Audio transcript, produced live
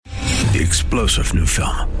The explosive new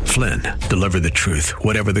film, Flynn, deliver the truth,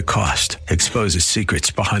 whatever the cost, exposes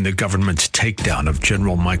secrets behind the government's takedown of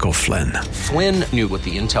General Michael Flynn. Flynn knew what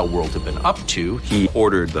the intel world had been up to. He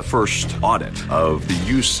ordered the first audit of the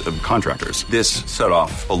use of contractors. This set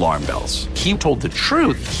off alarm bells. He told the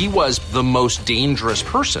truth. He was the most dangerous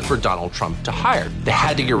person for Donald Trump to hire. They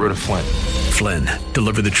had to get rid of Flynn. Flynn,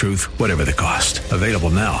 deliver the truth, whatever the cost. Available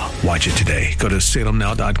now. Watch it today. Go to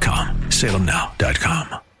salemnow.com.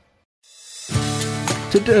 salemnow.com.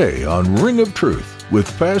 Today on Ring of Truth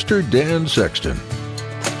with Pastor Dan Sexton.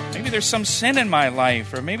 Maybe there's some sin in my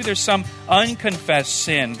life, or maybe there's some unconfessed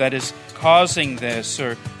sin that is causing this,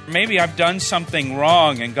 or maybe I've done something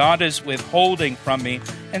wrong and God is withholding from me.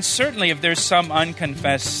 And certainly if there's some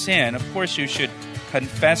unconfessed sin, of course you should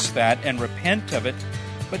confess that and repent of it.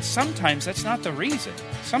 But sometimes that's not the reason.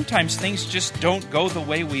 Sometimes things just don't go the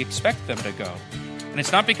way we expect them to go. And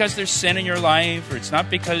it's not because there's sin in your life, or it's not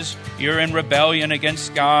because you're in rebellion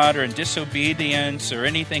against God or in disobedience or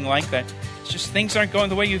anything like that. It's just things aren't going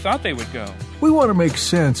the way you thought they would go. We want to make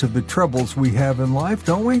sense of the troubles we have in life,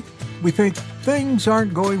 don't we? We think, things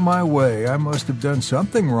aren't going my way. I must have done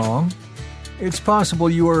something wrong. It's possible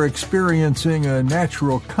you are experiencing a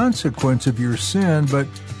natural consequence of your sin, but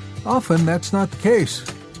often that's not the case.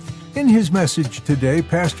 In his message today,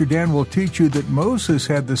 Pastor Dan will teach you that Moses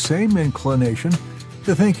had the same inclination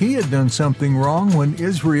to think he had done something wrong when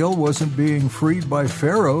Israel wasn't being freed by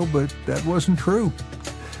Pharaoh, but that wasn't true.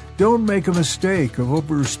 Don't make a mistake of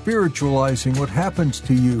over-spiritualizing what happens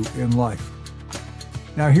to you in life.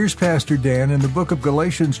 Now here's Pastor Dan in the book of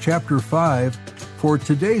Galatians chapter 5 for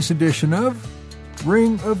today's edition of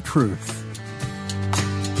Ring of Truth.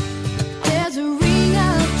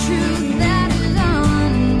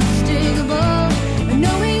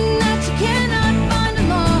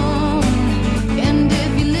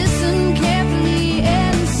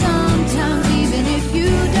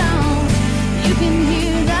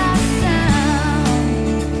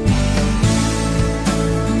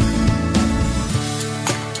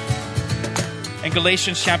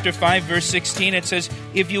 Galatians chapter 5, verse 16, it says,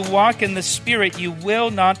 "If you walk in the Spirit, you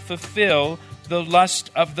will not fulfill the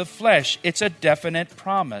lust of the flesh." It's a definite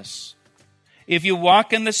promise. If you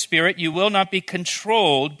walk in the Spirit, you will not be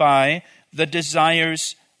controlled by the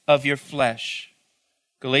desires of your flesh.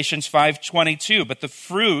 Galatians 5:22, "But the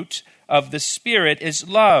fruit of the Spirit is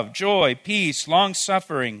love, joy, peace,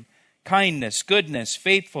 long-suffering, kindness, goodness,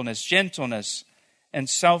 faithfulness, gentleness, and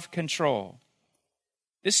self-control."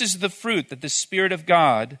 This is the fruit that the Spirit of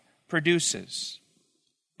God produces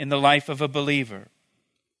in the life of a believer.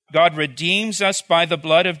 God redeems us by the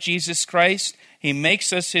blood of Jesus Christ. He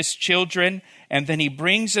makes us His children, and then He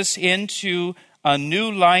brings us into a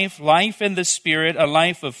new life, life in the Spirit, a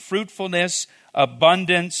life of fruitfulness,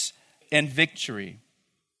 abundance, and victory.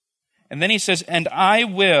 And then He says, "And I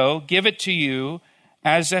will give it to you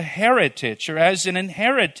as a heritage," or as an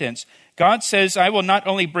inheritance. God says, I will not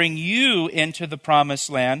only bring you into the promised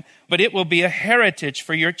land, but it will be a heritage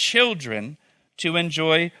for your children to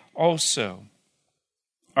enjoy also.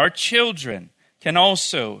 Our children can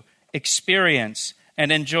also experience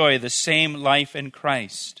and enjoy the same life in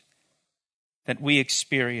Christ that we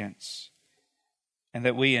experience and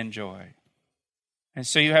that we enjoy. And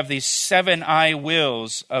so you have these 7 I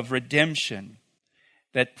wills of redemption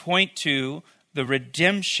that point to the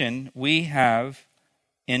redemption we have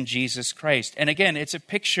in Jesus Christ. And again, it's a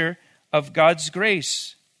picture of God's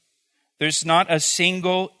grace. There's not a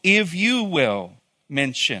single "if you will"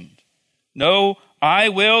 mentioned. No, I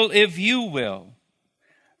will if you will.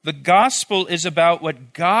 The gospel is about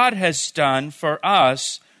what God has done for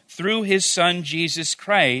us through His Son, Jesus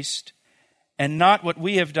Christ, and not what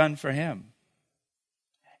we have done for Him.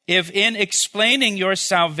 If in explaining your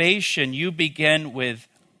salvation you begin with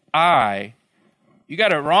I, you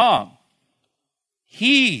got it wrong.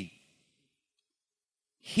 He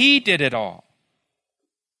did it all.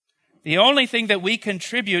 The only thing that we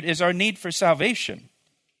contribute is our need for salvation,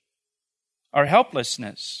 our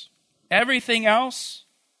helplessness. Everything else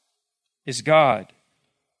is God.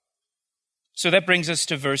 So that brings us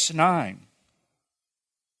to verse 9.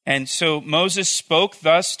 And so Moses spoke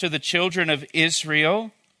thus to the children of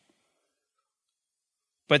Israel,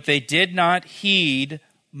 but they did not heed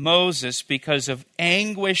Moses because of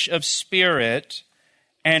anguish of spirit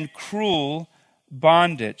and cruel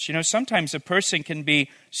bondage. You know, sometimes a person can be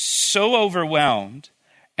so overwhelmed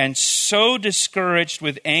and so discouraged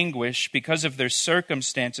with anguish because of their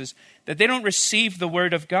circumstances that they don't receive the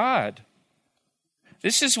word of God.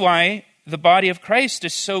 This is why the body of Christ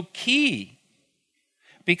is so key.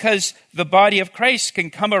 because the body of Christ can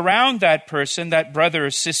come around that person, that brother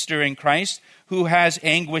or sister in Christ, who has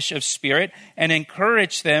anguish of spirit, and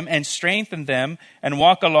encourage them and strengthen them and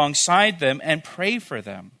walk alongside them and pray for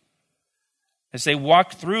them as they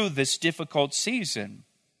walk through this difficult season.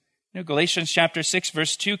 Galatians chapter 6,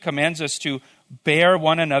 verse 2 commands us to bear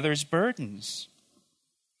one another's burdens.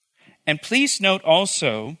 And please note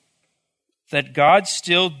also that God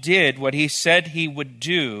still did what he said he would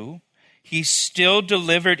do. He still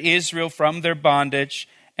delivered Israel from their bondage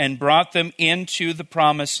and brought them into the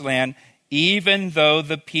promised land, even though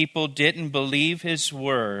the people didn't believe his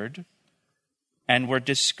word and were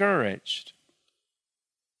discouraged.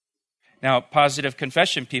 Now, positive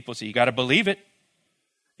confession people say, you got to believe it.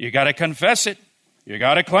 You got to confess it. You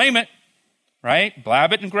got to claim it, right?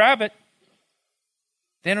 Blab it and grab it.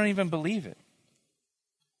 They don't even believe it.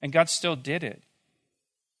 And God still did it.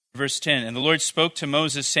 Verse 10, and the Lord spoke to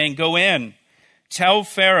Moses, saying, go in, tell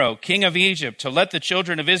Pharaoh, king of Egypt, to let the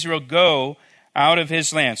children of Israel go out of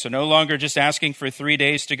his land. So no longer just asking for 3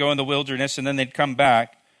 days to go in the wilderness and then they'd come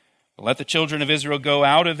back. But let the children of Israel go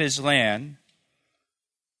out of his land.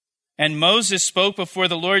 And Moses spoke before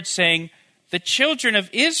the Lord, saying, the children of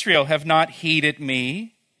Israel have not heeded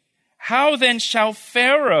me. How then shall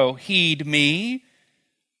Pharaoh heed me?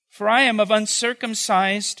 For I am of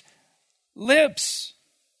uncircumcised lips.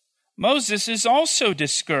 Moses is also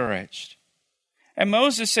discouraged. And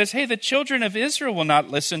Moses says, hey, the children of Israel will not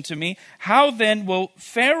listen to me. How then will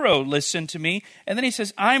Pharaoh listen to me? And then he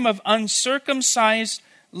says, I'm of uncircumcised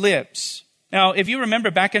lips. Now, if you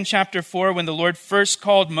remember back in chapter 4 when the Lord first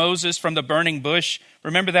called Moses from the burning bush,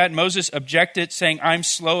 remember that? Moses objected, saying, I'm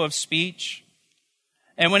slow of speech.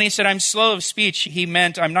 And when he said, I'm slow of speech, he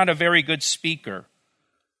meant I'm not a very good speaker.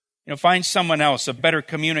 Find someone else, a better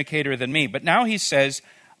communicator than me. But now he says,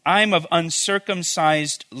 I'm of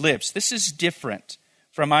uncircumcised lips. This is different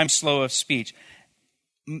from I'm slow of speech.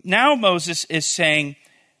 Now Moses is saying,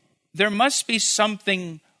 there must be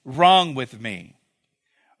something wrong with me.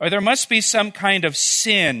 Or there must be some kind of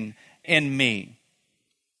sin in me.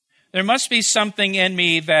 There must be something in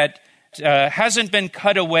me that hasn't been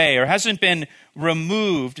cut away or hasn't been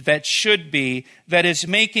removed that should be, that is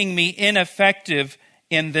making me ineffective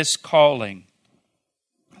in this calling.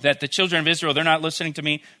 That the children of Israel, they're not listening to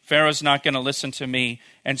me. Pharaoh's not going to listen to me.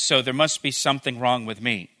 And so there must be something wrong with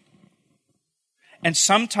me. And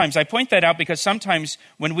sometimes, I point that out because sometimes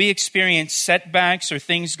when we experience setbacks or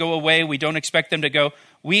things go away, we don't expect them to go,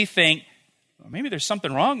 we think, well, maybe there's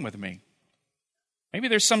something wrong with me. Maybe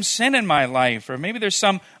there's some sin in my life, or maybe there's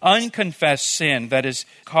some unconfessed sin that is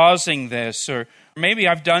causing this, or maybe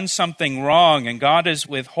I've done something wrong and God is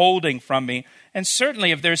withholding from me. And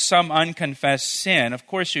certainly if there's some unconfessed sin, of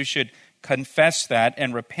course you should confess that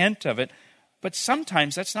and repent of it. But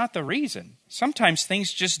sometimes that's not the reason. Sometimes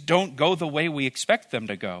things just don't go the way we expect them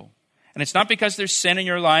to go. And it's not because there's sin in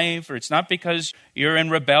your life, or it's not because you're in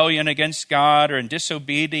rebellion against God or in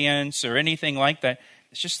disobedience or anything like that.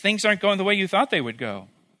 It's just things aren't going the way you thought they would go.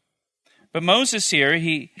 But Moses here,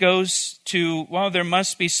 he goes to, well, there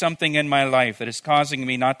must be something in my life that is causing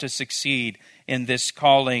me not to succeed in this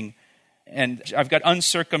calling. And I've got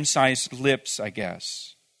uncircumcised lips, I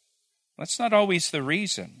guess. That's not always the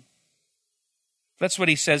reason. That's what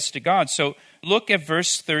he says to God. So look at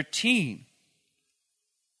verse 13.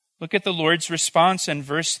 Look at the Lord's response in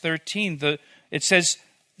verse 13. It says,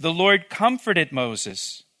 the Lord comforted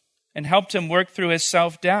Moses and helped him work through his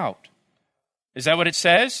self-doubt. Is that what it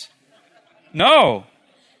says? No.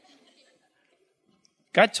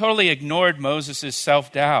 God totally ignored Moses'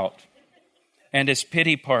 self-doubt and his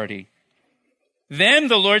pity party. Then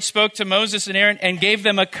the Lord spoke to Moses and Aaron and gave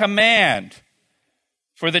them a command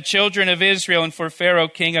for the children of Israel and for Pharaoh,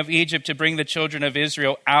 king of Egypt, to bring the children of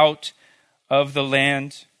Israel out of the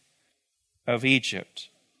land of Egypt.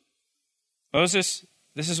 Moses,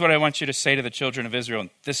 this is what I want you to say to the children of Israel, and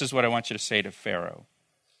this is what I want you to say to Pharaoh.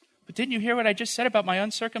 But didn't you hear what I just said about my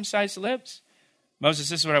uncircumcised lips? Moses,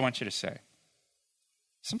 this is what I want you to say.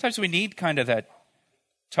 Sometimes we need kind of that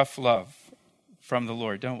tough love from the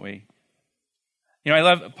Lord, don't we?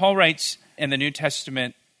 Paul writes in the New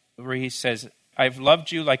Testament where he says, I've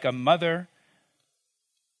loved you like a mother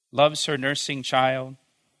loves her nursing child.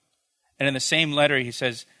 And in the same letter, he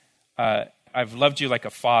says, I've loved you like a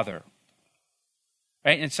father.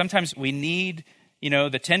 Right? And sometimes we need,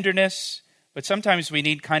 the tenderness, but sometimes we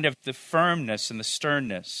need kind of the firmness and the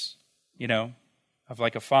sternness, of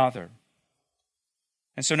like a father.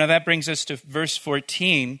 And so now that brings us to verse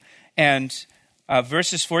 14. And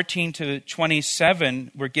verses 14 to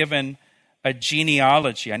 27, we're given a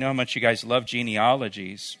genealogy. I know how much you guys love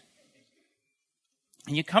genealogies.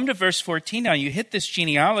 And you come to verse 14 now, you hit this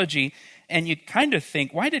genealogy, and you kind of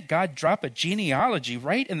think, why did God drop a genealogy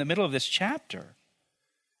right in the middle of this chapter?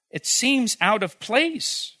 It seems out of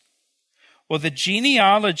place. Well, the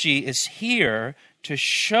genealogy is here to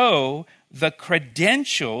show the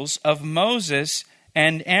credentials of Moses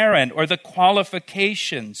and Aaron, or the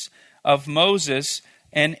qualifications of Moses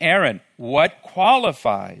and Aaron. What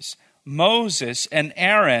qualifies Moses and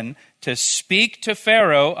Aaron to speak to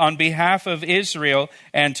Pharaoh on behalf of Israel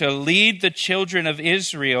and to lead the children of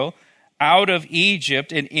Israel out of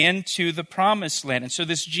Egypt and into the promised land? And so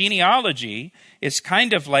this genealogy is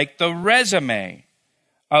kind of like the resume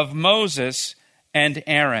of Moses and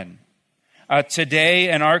Aaron. Today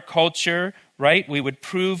in our culture, right, we would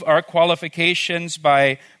prove our qualifications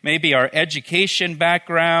by maybe our education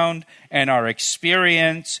background and our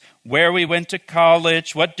experience, where we went to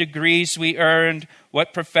college, what degrees we earned,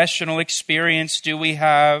 what professional experience do we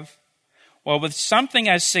have. Well, with something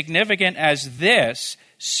as significant as this,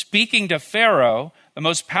 speaking to Pharaoh, the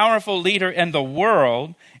most powerful leader in the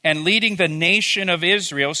world, and leading the nation of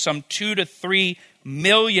Israel, some 2 to 3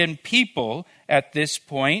 million people at this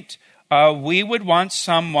point, we would want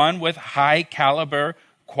someone with high caliber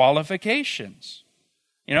qualifications.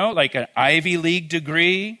 You know, like an Ivy League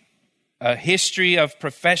degree, a history of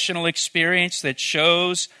professional experience that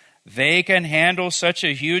shows they can handle such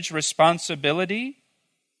a huge responsibility.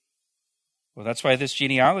 Well, that's why this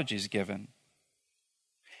genealogy is given.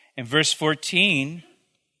 In verse 14,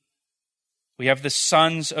 we have the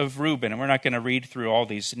sons of Reuben, and we're not going to read through all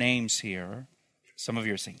these names here. Some of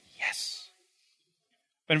you are saying, yes.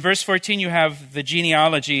 But in verse 14, you have the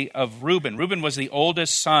genealogy of Reuben. Reuben was the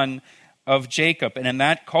oldest son of Jacob. And in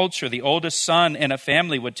that culture, the oldest son in a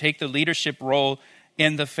family would take the leadership role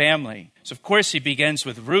in the family. So, of course, he begins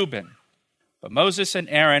with Reuben. But Moses and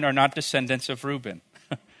Aaron are not descendants of Reuben.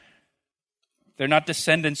 They're not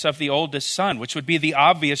descendants of the oldest son, which would be the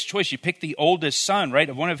obvious choice. You pick the oldest son, right,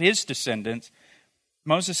 of one of his descendants.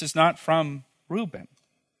 Moses is not from Reuben.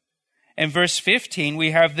 In verse 15,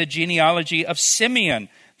 we have the genealogy of Simeon,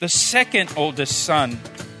 the second oldest son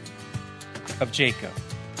of Jacob.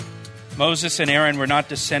 Moses and Aaron were not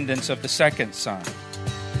descendants of the second son.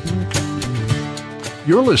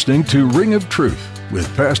 You're listening to Ring of Truth with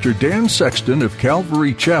Pastor Dan Sexton of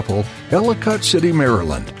Calvary Chapel, Ellicott City,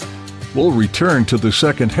 Maryland. We'll return to the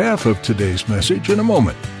second half of today's message in a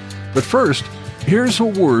moment. But first, here's a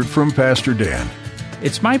word from Pastor Dan.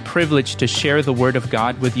 It's my privilege to share the Word of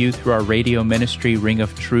God with you through our radio ministry, Ring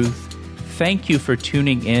of Truth. Thank you for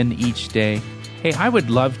tuning in each day. Hey, I would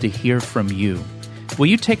love to hear from you. Will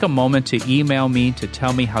you take a moment to email me to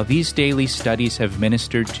tell me how these daily studies have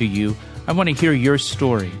ministered to you? I want to hear your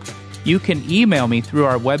story. You can email me through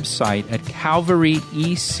our website at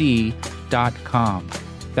calvaryec.com.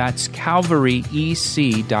 That's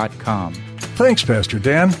calvaryec.com. Thanks, Pastor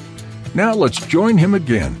Dan. Now let's join him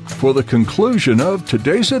again for the conclusion of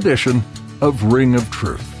today's edition of Ring of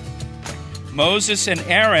Truth. Moses and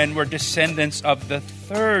Aaron were descendants of the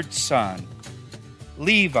third son,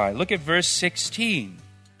 Levi. Look at verse 16.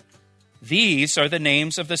 These are the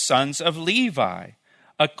names of the sons of Levi,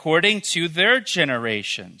 according to their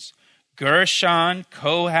generations: Gershon,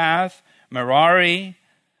 Kohath, Merari.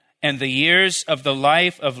 And the years of the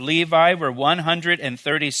life of Levi were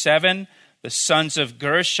 137. The sons of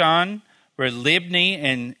Gershon were Libni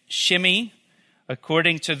and Shimei,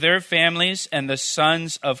 according to their families. And the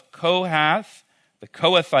sons of Kohath, the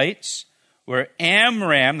Kohathites, were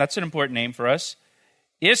Amram, that's an important name for us,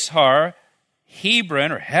 Ishar,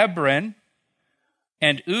 Hebron,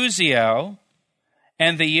 and Uziel.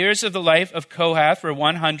 And the years of the life of Kohath were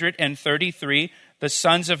 133. The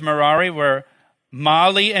sons of Merari were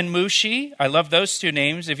Mali and Mushi. I love those two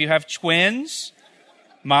names. If you have twins,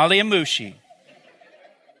 Mali and Mushi.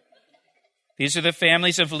 These are the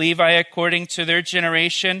families of Levi according to their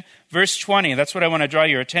generation. Verse 20, that's what I want to draw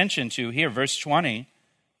your attention to here. Verse 20.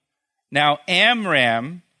 Now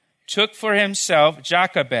Amram took for himself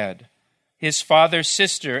Jochebed, his father's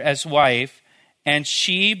sister, as wife, and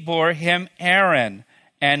she bore him Aaron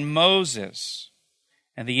and Moses.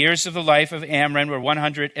 And the years of the life of Amram were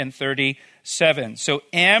 137. So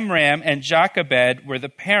Amram and Jochebed were the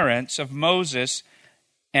parents of Moses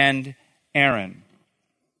and Aaron.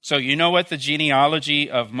 So you know what the genealogy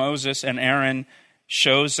of Moses and Aaron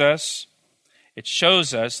shows us? It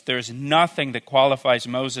shows us there's nothing that qualifies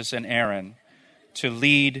Moses and Aaron to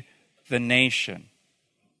lead the nation.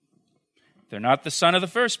 They're not the son of the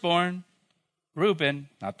firstborn, Reuben,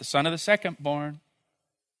 not the son of the secondborn.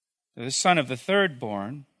 They're the son of the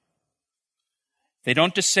thirdborn. They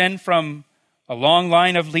don't descend from a long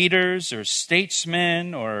line of leaders or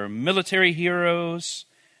statesmen or military heroes.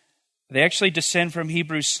 They actually descend from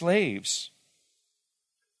Hebrew slaves,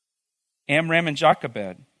 Amram and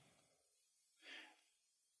Jochebed.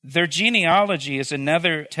 Their genealogy is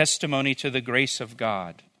another testimony to the grace of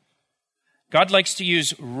God. God likes to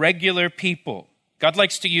use regular people. God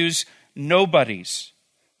likes to use nobodies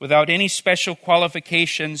without any special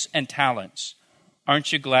qualifications and talents.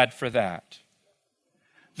 Aren't you glad for that?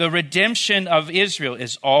 The redemption of Israel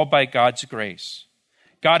is all by God's grace.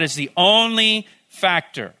 God is the only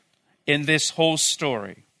factor in this whole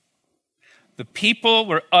story. The people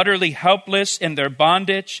were utterly helpless in their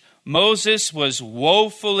bondage. Moses was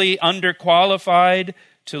woefully underqualified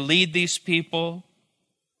to lead these people.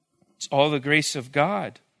 It's all the grace of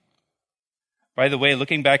God. By the way,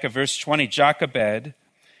 looking back at verse 20, Jochebed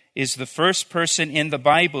is the first person in the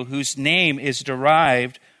Bible whose name is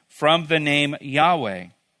derived from the name Yahweh.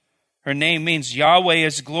 Her name means Yahweh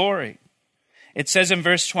is glory. It says in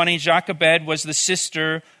verse 20, Jochebed was the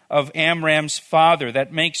sister of Amram's father.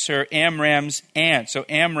 That makes her Amram's aunt. So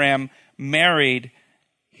Amram married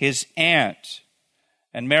his aunt.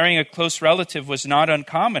 And marrying a close relative was not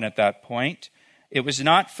uncommon at that point. It was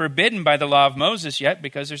not forbidden by the law of Moses yet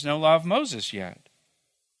because there's no law of Moses yet.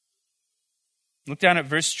 Look down at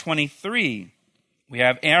verse 23. We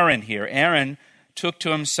have Aaron here. Aaron took to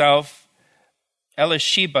himself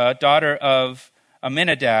Elisheba, daughter of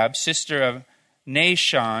Aminadab, sister of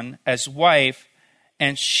Nahshon, as wife,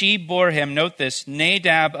 and she bore him, note this,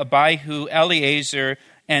 Nadab, Abihu, Eleazar,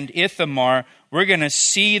 and Ithamar. We're going to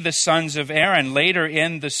see the sons of Aaron later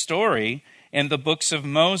in the story in the books of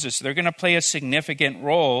Moses. They're going to play a significant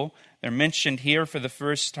role. They're mentioned here for the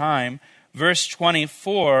first time. Verse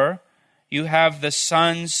 24, you have the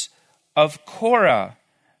sons of Korah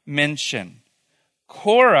mentioned.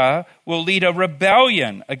 Korah will lead a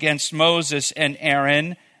rebellion against Moses and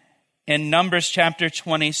Aaron in Numbers chapter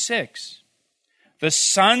 26. The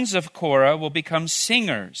sons of Korah will become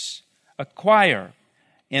singers, a choir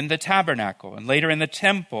in the tabernacle and later in the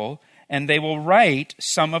temple, and they will write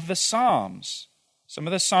some of the Psalms. Some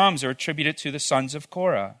of the Psalms are attributed to the sons of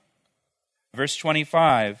Korah. Verse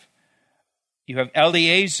 25, you have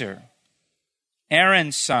Eleazar,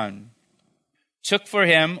 Aaron's son, took for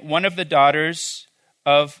him one of the daughters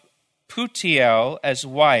of Putiel as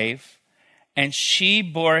wife, and she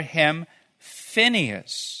bore him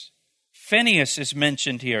Phinehas. Phinehas is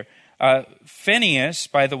mentioned here. Phinehas,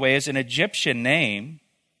 by the way, is an Egyptian name.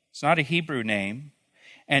 It's not a Hebrew name.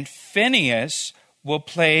 And Phinehas will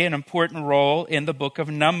play an important role in the book of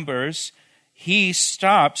Numbers. He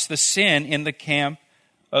stops the sin in the camp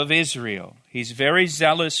of Israel. He's very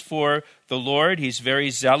zealous for the Lord. He's very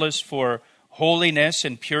zealous for holiness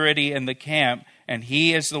and purity in the camp. And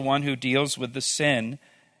he is the one who deals with the sin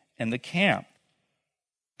in the camp.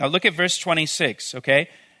 Now look at verse 26, okay?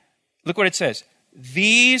 Look what it says.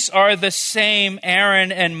 These are the same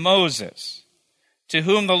Aaron and Moses, to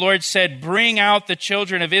whom the Lord said, bring out the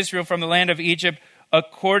children of Israel from the land of Egypt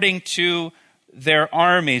according to their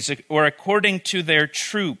armies, or according to their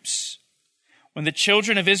troops. When the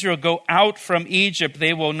children of Israel go out from Egypt,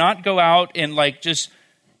 they will not go out in like just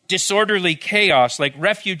disorderly chaos, like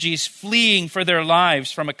refugees fleeing for their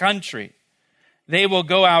lives from a country. They will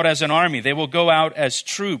go out as an army. They will go out as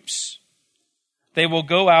troops. They will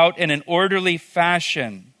go out in an orderly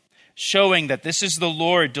fashion, showing that this is the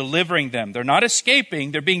Lord delivering them. They're not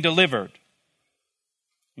escaping, they're being delivered.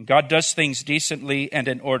 And God does things decently and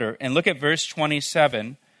in order. And look at verse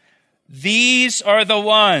 27. These are the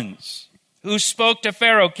ones who spoke to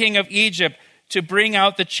Pharaoh, king of Egypt, to bring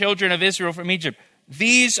out the children of Israel from Egypt.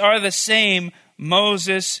 These are the same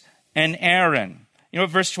Moses and Aaron. You know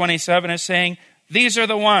what verse 27 is saying? These are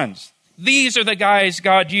the ones. These are the guys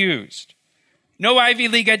God used. No Ivy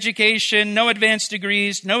League education, no advanced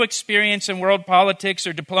degrees, no experience in world politics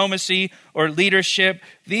or diplomacy or leadership.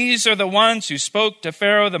 These are the ones who spoke to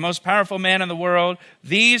Pharaoh, the most powerful man in the world.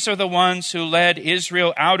 These are the ones who led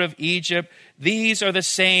Israel out of Egypt. These are the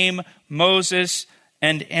same Moses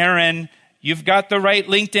and Aaron. You've got the right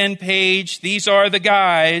LinkedIn page. These are the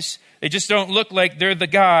guys. They just don't look like they're the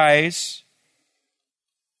guys.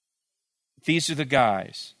 These are the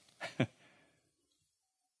guys that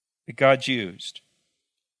God used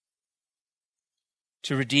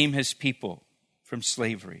to redeem his people from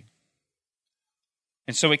slavery.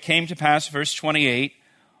 And so it came to pass, verse 28,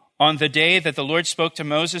 on the day that the Lord spoke to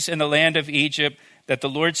Moses in the land of Egypt, that the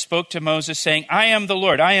Lord spoke to Moses, saying, I am the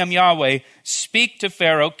Lord, I am Yahweh. Speak to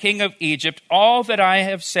Pharaoh, king of Egypt, all that I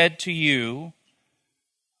have said to you.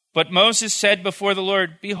 But Moses said before the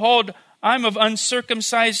Lord, behold, I'm of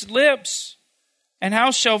uncircumcised lips. And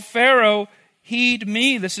how shall Pharaoh heed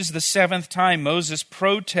me. This is the 7th time Moses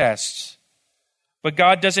protests. But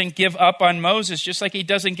God doesn't give up on Moses, just like he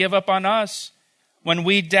doesn't give up on us. When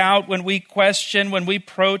we doubt, when we question, when we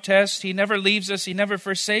protest, he never leaves us, he never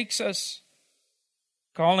forsakes us.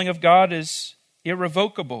 Calling of God is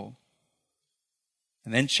irrevocable.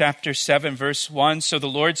 And then chapter 7, verse 1, so the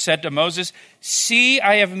Lord said to Moses, see,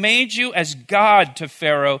 I have made you as God to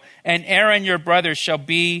Pharaoh, and Aaron your brother shall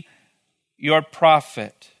be your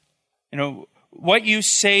prophet. What you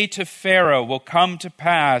say to Pharaoh will come to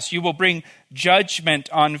pass. You will bring judgment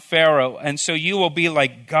on Pharaoh, and so you will be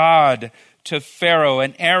like God to Pharaoh,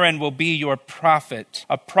 and Aaron will be your prophet.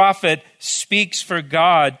 A prophet speaks for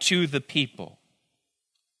God to the people.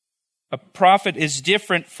 A prophet is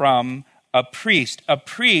different from a priest. A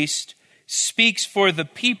priest speaks for the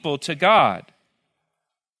people to God.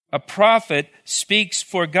 A prophet speaks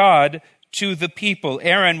for God to the people.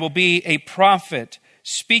 Aaron will be a prophet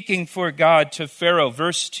speaking for God to Pharaoh.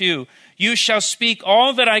 Verse 2, you shall speak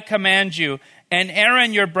all that I command you, and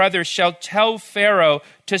Aaron your brother shall tell Pharaoh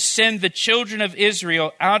to send the children of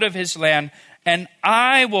Israel out of his land, and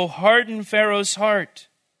I will harden Pharaoh's heart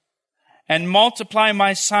and multiply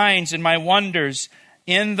my signs and my wonders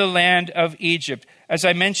in the land of Egypt. As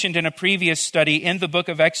I mentioned in a previous study in the book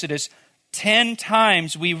of Exodus, 10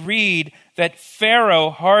 times we read that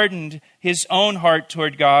Pharaoh hardened his own heart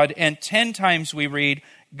toward God, and 10 times we read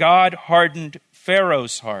God hardened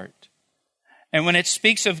Pharaoh's heart. And when it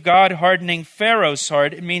speaks of God hardening Pharaoh's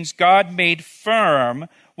heart, it means God made firm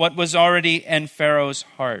what was already in Pharaoh's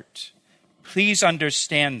heart. Please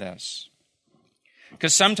understand this.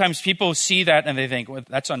 Because sometimes people see that and they think, well,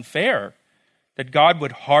 that's unfair, that God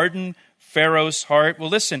would harden Pharaoh's heart. Well,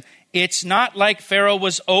 listen, it's not like Pharaoh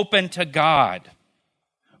was open to God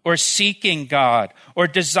or seeking God or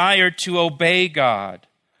desired to obey God,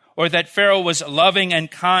 or that Pharaoh was loving and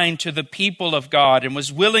kind to the people of God and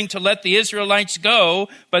was willing to let the Israelites go,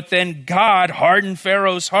 but then God hardened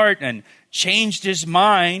Pharaoh's heart and changed his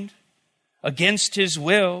mind against his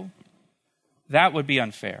will. That would be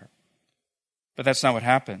unfair. But that's not what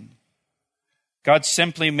happened. God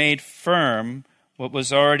simply made firm what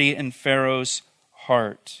was already in Pharaoh's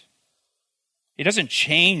heart. He doesn't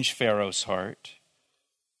change Pharaoh's heart.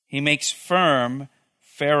 He makes firm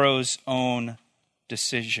Pharaoh's own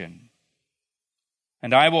decision.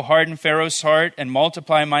 And I will harden Pharaoh's heart and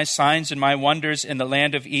multiply my signs and my wonders in the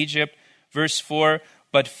land of Egypt. Verse 4,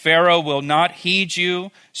 but Pharaoh will not heed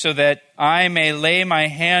you, so that I may lay my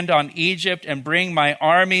hand on Egypt and bring my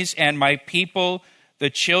armies and my people, the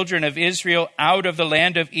children of Israel, out of the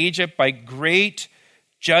land of Egypt by great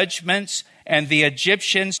judgments, and the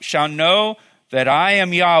Egyptians shall know that I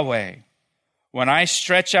am Yahweh, when I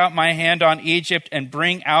stretch out my hand on Egypt and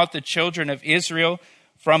bring out the children of Israel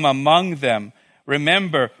from among them.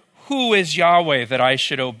 Remember, who is Yahweh that I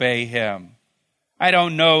should obey him? I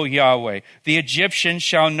don't know Yahweh. The Egyptians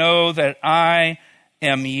shall know that I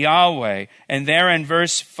am Yahweh. And there in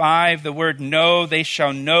verse 5, the word know, they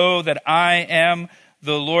shall know that I am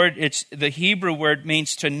the Lord. It's the Hebrew word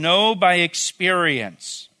means to know by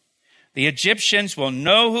experience. The Egyptians will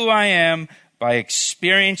know who I am by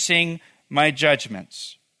experiencing my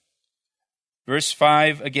judgments. Verse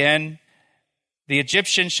 5 again, the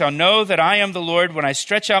Egyptians shall know that I am the Lord when I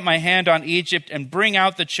stretch out my hand on Egypt and bring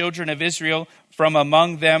out the children of Israel from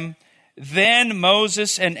among them. Then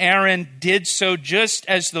Moses and Aaron did so just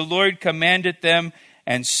as the Lord commanded them,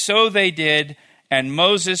 and so they did. And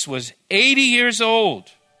Moses was 80 years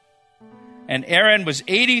old, and Aaron was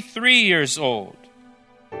 83 years old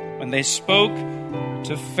when they spoke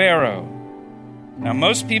to Pharaoh. Now,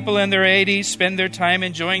 most people in their 80s spend their time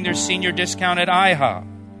enjoying their senior discount at IHOP,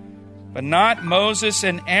 but not Moses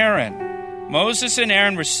and Aaron. Moses and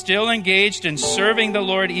Aaron were still engaged in serving the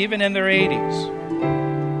Lord even in their 80s.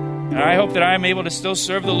 And I hope that I am able to still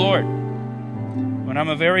serve the Lord when I'm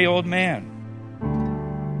a very old man.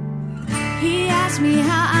 He asked me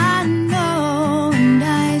how I know, and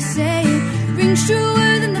I say it rings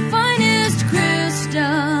truer than the finest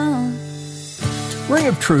crystal. Ring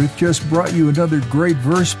of Truth just brought you another great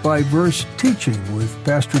verse-by-verse teaching with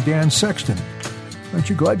Pastor Dan Sexton. Aren't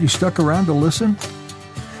you glad you stuck around to listen?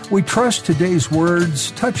 We trust today's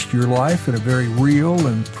words touched your life in a very real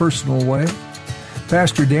and personal way.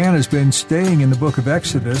 Pastor Dan has been staying in the book of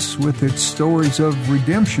Exodus with its stories of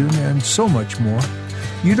redemption and so much more.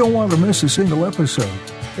 You don't want to miss a single episode.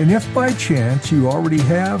 And if by chance you already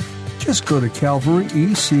have, just go to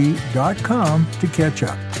calvaryec.com to catch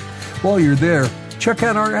up. While you're there, check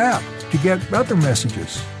out our app to get other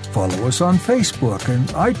messages. Follow us on Facebook and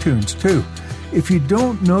iTunes too. If you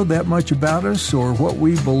don't know that much about us or what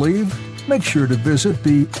we believe, make sure to visit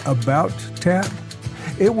the About tab.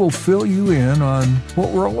 It will fill you in on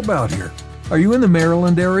what we're all about here. Are you in the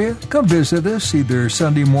Maryland area? Come visit us either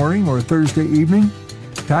Sunday morning or Thursday evening.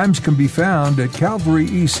 Times can be found at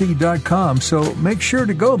calvaryec.com, so make sure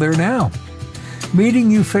to go there now.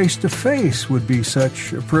 Meeting you face-to-face would be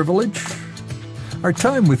such a privilege. Our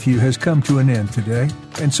time with you has come to an end today,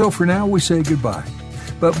 and so for now we say goodbye.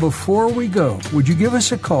 But before we go, would you give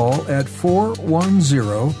us a call at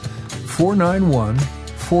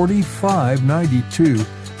 410-491-4592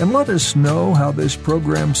 and let us know how this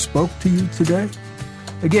program spoke to you today?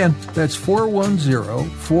 Again, that's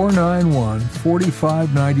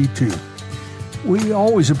 410-491-4592. We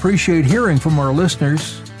always appreciate hearing from our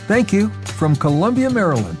listeners. Thank you from Columbia,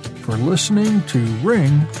 Maryland, for listening to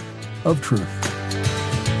Ring of Truth.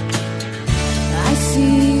 I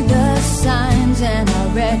see the signs and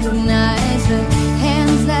I recognize the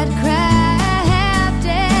hands that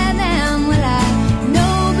crafted them. Well, I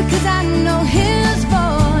know because I know His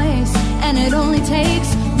voice, and it only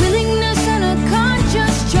takes willingness and a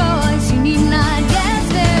conscious choice. You need not guess,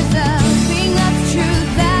 there's a ring of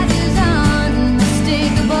truth that is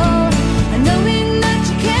unmistakable, knowing that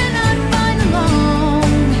you cannot find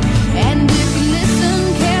alone. And if you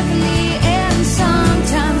listen carefully, and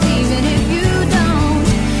sometimes even if you don't,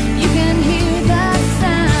 you can hear that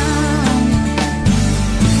sound.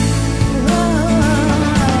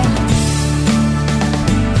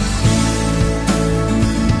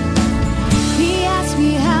 He asked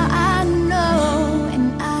me how I know,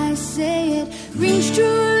 and I say it rings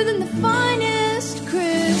truer than the finest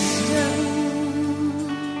crystal.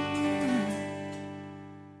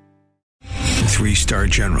 3-star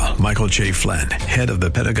General Michael J. Flynn, head of the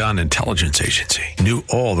Pentagon Intelligence Agency, knew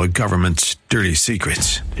all the government's dirty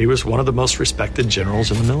secrets. He was one of the most respected generals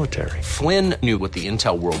in the military. Flynn knew what the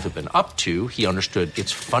intel world had been up to. He understood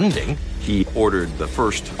its funding. He ordered the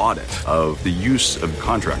first audit of the use of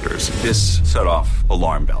contractors. This set off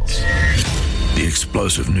alarm bells. The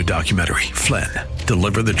explosive new documentary, Flynn,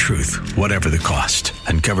 Deliver the Truth, Whatever the Cost,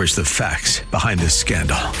 uncovers the facts behind this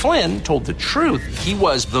scandal. Flynn told the truth. He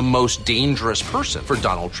was the most dangerous person for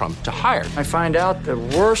Donald Trump to hire. I find out the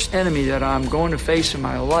worst enemy that I'm going to face in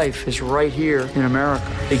my life is right here in America.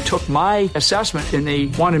 They took my assessment and they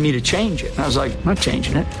wanted me to change it. And I was like, I'm not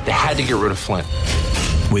changing it. They had to get rid of Flynn.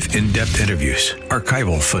 With in-depth interviews,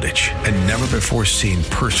 archival footage, and never-before-seen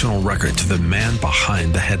personal records of the man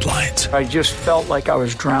behind the headlines. I just felt like I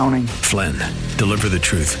was drowning. Flynn, Deliver the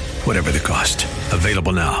Truth, Whatever the Cost.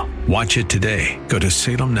 Available now. Watch it today. Go to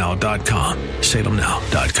salemnow.com.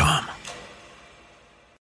 salemnow.com.